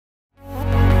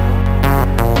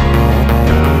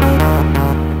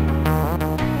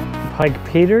Pike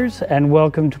Peters and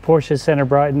welcome to Porsche Centre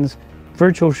Brighton's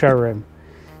virtual showroom.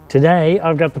 Today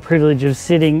I've got the privilege of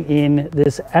sitting in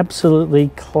this absolutely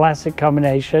classic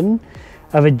combination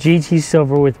of a GT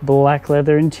Silver with black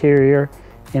leather interior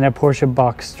in a Porsche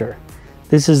Boxster.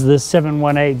 This is the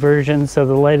 718 version, so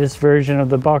the latest version of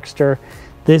the Boxster.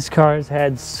 This car has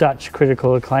had such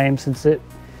critical acclaim since it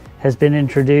has been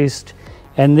introduced,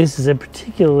 and this is a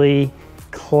particularly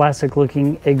classic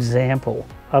looking example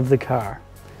of the car.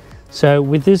 So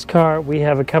with this car we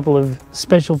have a couple of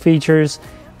special features.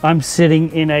 I'm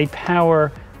sitting in a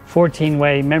power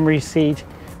 14-way memory seat,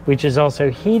 which is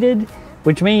also heated,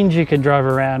 which means you can drive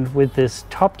around with this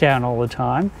top down all the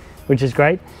time, which is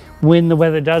great. When the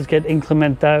weather does get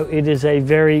inclement though, it is a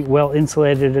very well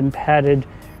insulated and padded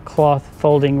cloth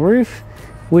folding roof,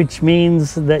 which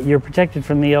means that you're protected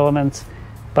from the elements,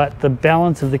 but the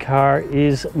balance of the car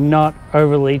is not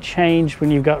overly changed when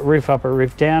you've got roof up or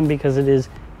roof down, because it is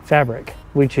fabric,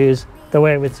 which is the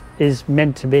way it is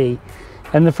meant to be.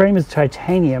 And the frame is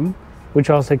titanium, which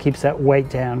also keeps that weight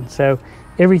down. So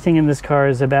everything in this car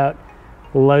is about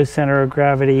low center of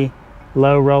gravity,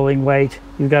 low rolling weight.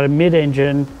 You've got a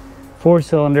mid-engine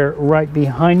 4-cylinder right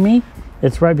behind me.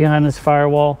 It's right behind this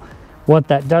firewall. What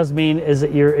that does mean is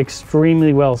that you're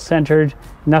extremely well centered.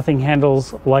 Nothing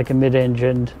handles like a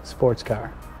mid-engined sports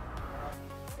car.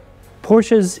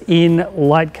 Porsche's in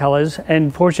light colors,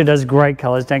 and Porsche does great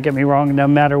colors, don't get me wrong. No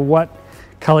matter what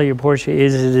color your Porsche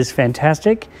is, it is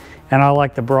fantastic. And I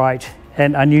like the bright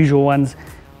and unusual ones,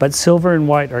 but silver and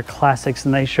white are classics,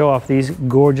 and they show off these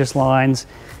gorgeous lines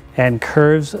and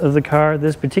curves of the car.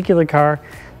 This particular car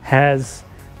has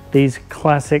these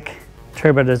classic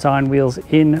turbo design wheels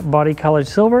in body colored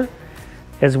silver,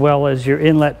 as well as your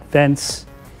inlet vents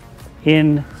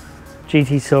in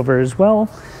GT silver as well.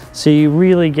 So you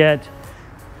really get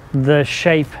the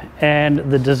shape and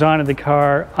the design of the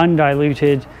car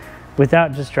undiluted,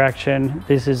 without distraction.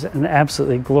 This is an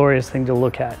absolutely glorious thing to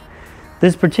look at.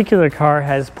 This particular car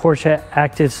has Porsche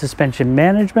active suspension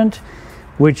management,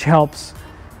 which helps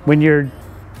when you're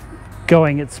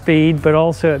going at speed, but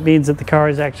also it means that the car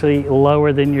is actually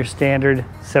lower than your standard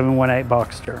 718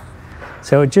 Boxster.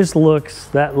 So it just looks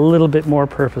that little bit more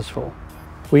purposeful.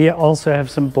 We also have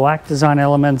some black design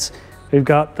elements. We've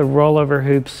got the rollover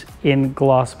hoops in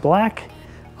gloss black,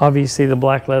 obviously the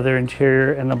black leather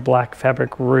interior and the black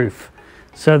fabric roof.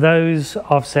 So those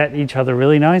offset each other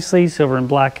really nicely. Silver and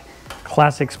black,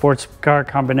 classic sports car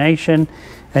combination.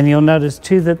 And you'll notice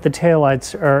too that the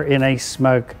taillights are in a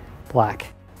smoke black.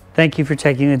 Thank you for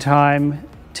taking the time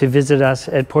to visit us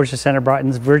at Porsche Centre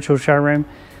Brighton's virtual showroom.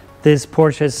 This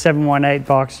Porsche 718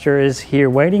 Boxster is here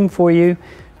waiting for you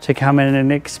to come in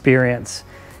and experience.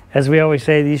 As we always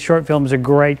say, these short films are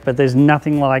great, but there's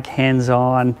nothing like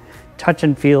hands-on touch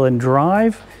and feel and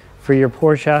drive for your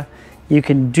Porsche. You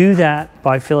can do that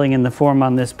by filling in the form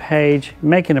on this page,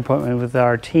 make an appointment with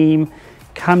our team,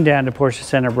 come down to Porsche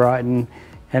Centre Brighton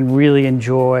and really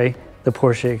enjoy the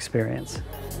Porsche experience.